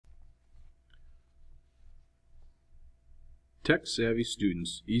Tech-savvy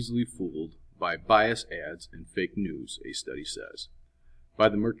students easily fooled by bias ads and fake news, a study says. By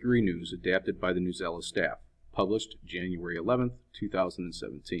the Mercury News, adapted by the Newsela staff, published January 11,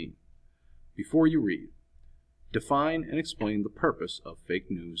 2017. Before you read, define and explain the purpose of fake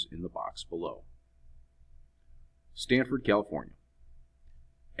news in the box below. Stanford, California.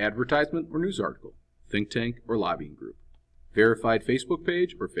 Advertisement or news article, think tank or lobbying group, verified Facebook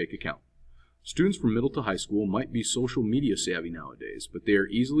page or fake account. Students from middle to high school might be social media savvy nowadays, but they are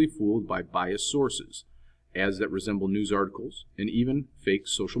easily fooled by biased sources, ads that resemble news articles, and even fake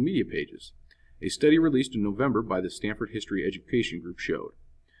social media pages. A study released in November by the Stanford History Education Group showed.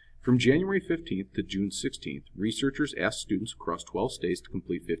 From January 15th to June 16th, researchers asked students across 12 states to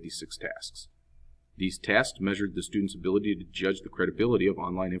complete 56 tasks. These tasks measured the students' ability to judge the credibility of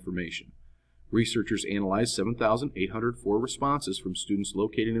online information. Researchers analyzed 7,804 responses from students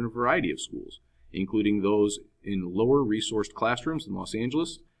located in a variety of schools, including those in lower-resourced classrooms in Los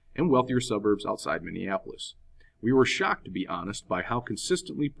Angeles and wealthier suburbs outside Minneapolis. We were shocked, to be honest, by how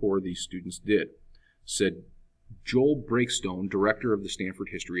consistently poor these students did, said Joel Breakstone, director of the Stanford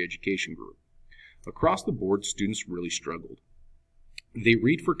History Education Group. Across the board, students really struggled. They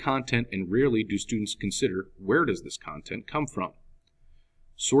read for content, and rarely do students consider, where does this content come from?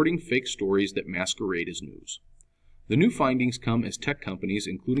 Sorting fake stories that masquerade as news. The new findings come as tech companies,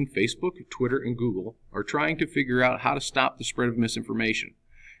 including Facebook, Twitter, and Google, are trying to figure out how to stop the spread of misinformation.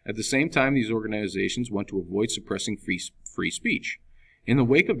 At the same time, these organizations want to avoid suppressing free speech. In the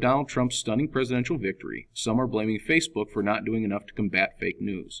wake of Donald Trump's stunning presidential victory, some are blaming Facebook for not doing enough to combat fake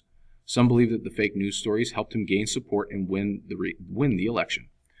news. Some believe that the fake news stories helped him gain support and win the election.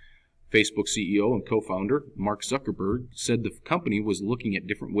 Facebook CEO and co-founder Mark Zuckerberg said the company was looking at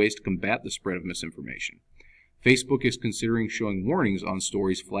different ways to combat the spread of misinformation. Facebook is considering showing warnings on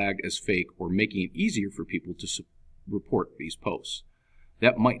stories flagged as fake or making it easier for people to report these posts.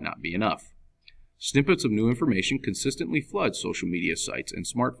 That might not be enough. Snippets of new information consistently flood social media sites and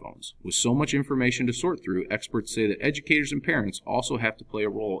smartphones. With so much information to sort through, experts say that educators and parents also have to play a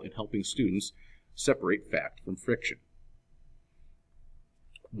role in helping students separate fact from fiction.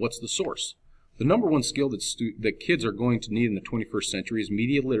 What's the source? The number one skill that kids are going to need in the 21st century is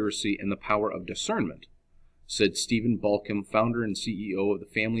media literacy and the power of discernment, said Stephen Balcom, founder and CEO of the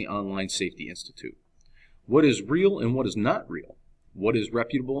Family Online Safety Institute. What is real and what is not real? What is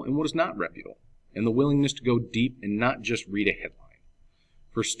reputable and what is not reputable? And the willingness to go deep and not just read a headline.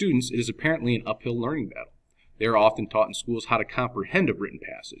 For students, it is apparently an uphill learning battle. They are often taught in schools how to comprehend a written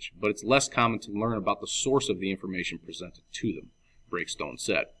passage, but it's less common to learn about the source of the information presented to them, Breakstone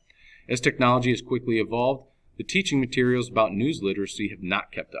said. As technology has quickly evolved, the teaching materials about news literacy have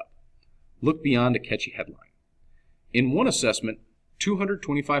not kept up. Look beyond a catchy headline. In one assessment,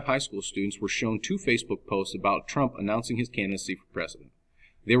 225 high school students were shown 2 Facebook posts about Trump announcing his candidacy for president.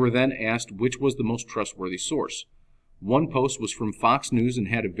 They were then asked which was the most trustworthy source. One post was from Fox News and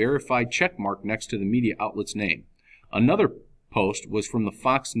had a verified check mark next to the media outlet's name. Another post was from the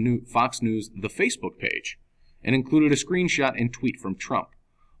Fox News The Facebook page and included a screenshot and tweet from Trump.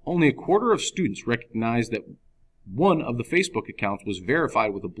 Only a quarter of students recognized that one of the Facebook accounts was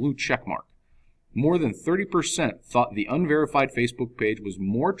verified with a blue check mark. More than 30% thought the unverified Facebook page was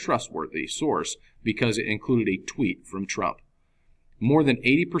more trustworthy source because it included a tweet from Trump. More than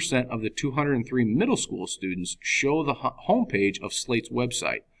 80% of the 203 middle school students show the homepage of Slate's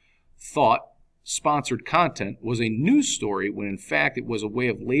website thought sponsored content was a news story when in fact it was a way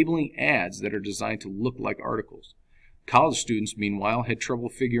of labeling ads that are designed to look like articles. College students, meanwhile, had trouble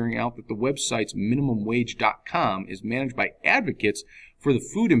figuring out that the website's minimumwage.com is managed by advocates for the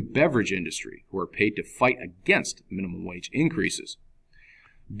food and beverage industry who are paid to fight against minimum wage increases.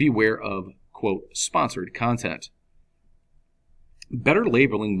 Beware of, quote, sponsored content. Better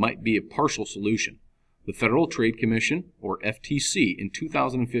labeling might be a partial solution. The Federal Trade Commission, or FTC, in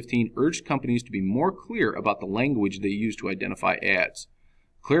 2015 urged companies to be more clear about the language they use to identify ads.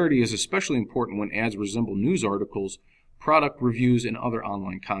 Clarity is especially important when ads resemble news articles, product reviews, and other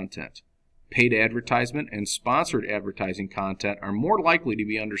online content. Paid advertisement and sponsored advertising content are more likely to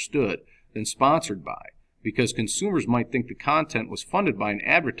be understood than sponsored by, because consumers might think the content was funded by an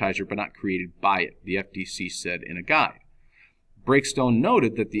advertiser but not created by it, the FTC said in a guide. Breakstone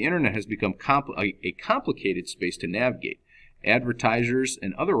noted that the internet has become a complicated space to navigate. Advertisers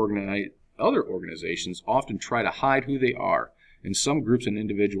and other organizations often try to hide who they are, and some groups and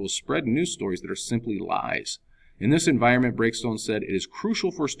individuals spread news stories that are simply lies. In this environment, Breakstone said, it is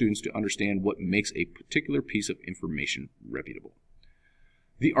crucial for students to understand what makes a particular piece of information reputable.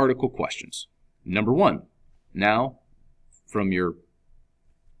 The article questions. Number 1. Now, from your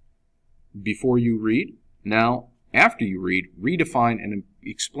before you read, now After you read, redefine and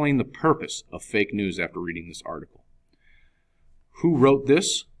explain the purpose of fake news after reading this article. Who wrote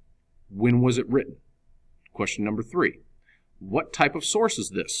this? When was it written? Question number 3. What type of source is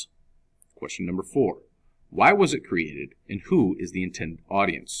this? Question number 4. Why was it created, and who is the intended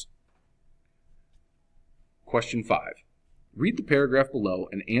audience? Question 5. Read the paragraph below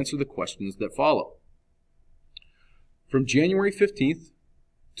and answer the questions that follow. From January 2015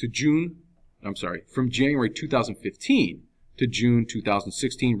 to June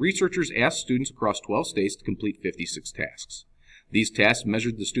 2016, researchers asked students across 12 states to complete 56 tasks. These tasks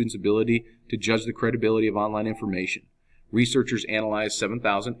measured the students' ability to judge the credibility of online information. Researchers analyzed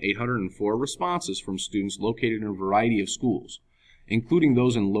 7,804 responses from students located in a variety of schools, including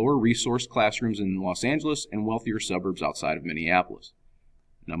those in lower resource classrooms in Los Angeles and wealthier suburbs outside of Minneapolis.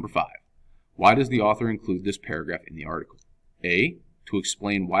 Number 5. Why does the author include this paragraph in the article? A. To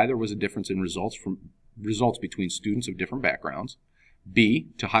explain why there was a difference in results between students of different backgrounds. B.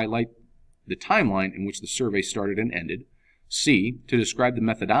 To highlight the timeline in which the survey started and ended. C. To describe the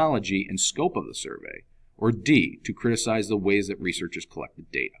methodology and scope of the survey. Or D. To criticize the ways that researchers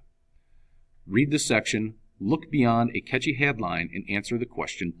collected data. Read the section, look beyond a catchy headline, and answer the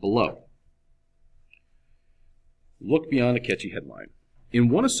question below. Look beyond a catchy headline. In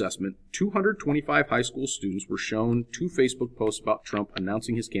one assessment, 225 high school students were shown 2 Facebook posts about Trump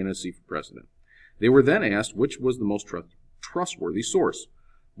announcing his candidacy for president. They were then asked which was the most trustworthy source.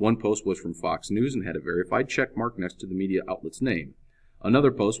 One post was from Fox News and had a verified check mark next to the media outlet's name.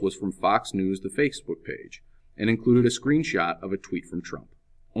 Another post was from Fox News, the Facebook page, and included a screenshot of a tweet from Trump.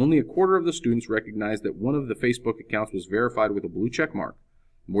 Only a quarter of the students recognized that one of the Facebook accounts was verified with a blue check mark.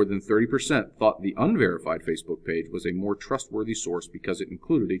 More than 30% thought the unverified Facebook page was a more trustworthy source because it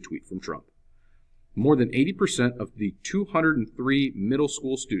included a tweet from Trump. More than 80% of the 203 middle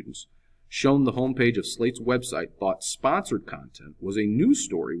school students shown the homepage of Slate's website thought sponsored content was a news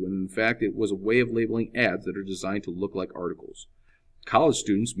story when in fact it was a way of labeling ads that are designed to look like articles. College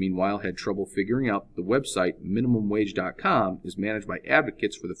students, meanwhile, had trouble figuring out that the website minimumwage.com is managed by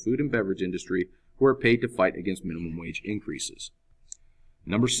advocates for the food and beverage industry who are paid to fight against minimum wage increases.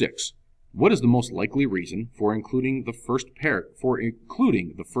 Number 6. What is the most likely reason for including the first paragraph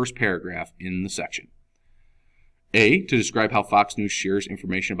in the section? A. To describe how Fox News shares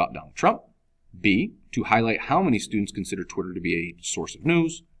information about Donald Trump. B. To highlight how many students consider Twitter to be a source of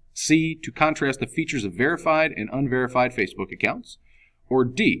news. C. To contrast the features of verified and unverified Facebook accounts. Or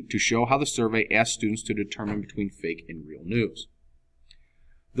D. To show how the survey asked students to determine between fake and real news.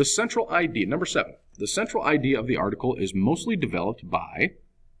 The central idea, number 7. The central idea of the article is mostly developed by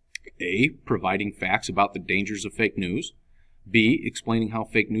A. Providing facts about the dangers of fake news. B. Explaining how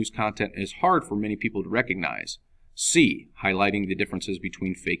fake news content is hard for many people to recognize. C. Highlighting the differences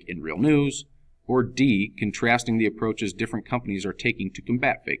between fake and real news. Or D. Contrasting the approaches different companies are taking to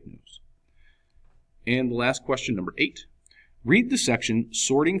combat fake news. And the last question, number 8. Read the section,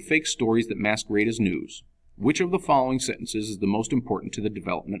 Sorting Fake Stories That Masquerade as News. Which of the following sentences is the most important to the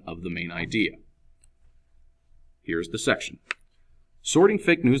development of the main idea? Here's the section. Sorting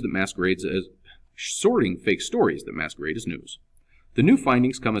fake stories that masquerade as news. The new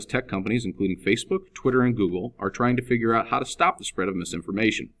findings come as tech companies, including Facebook, Twitter, and Google, are trying to figure out how to stop the spread of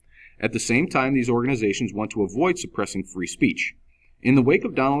misinformation. At the same time, these organizations want to avoid suppressing free speech. In the wake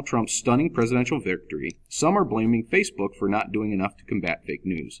of Donald Trump's stunning presidential victory, some are blaming Facebook for not doing enough to combat fake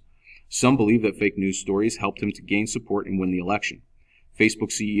news. Some believe that fake news stories helped him to gain support and win the election. Facebook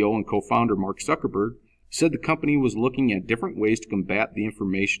CEO and co-founder Mark Zuckerberg said the company was looking at different ways to combat the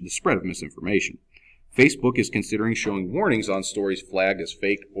spread of misinformation. Facebook is considering showing warnings on stories flagged as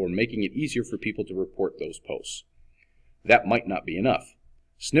fake or making it easier for people to report those posts. That might not be enough.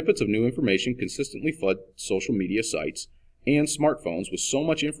 Snippets of new information consistently flood social media sites and smartphones with so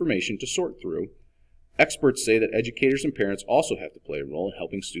much information to sort through. Experts say that educators and parents also have to play a role in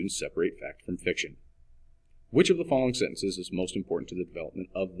helping students separate fact from fiction. Which of the following sentences is most important to the development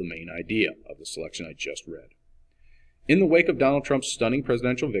of the main idea of the selection I just read? In the wake of Donald Trump's stunning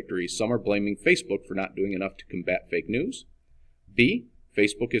presidential victory, some are blaming Facebook for not doing enough to combat fake news. B.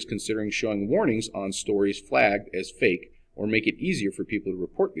 Facebook is considering showing warnings on stories flagged as fake or make it easier for people to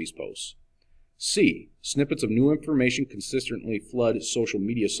report these posts. C. Snippets of new information consistently flood social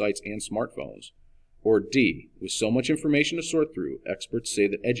media sites and smartphones. Or D. With so much information to sort through, experts say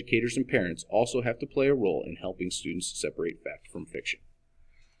that educators and parents also have to play a role in helping students separate fact from fiction.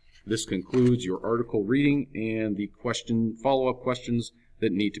 This concludes your article reading and the follow-up questions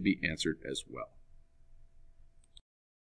that need to be answered as well.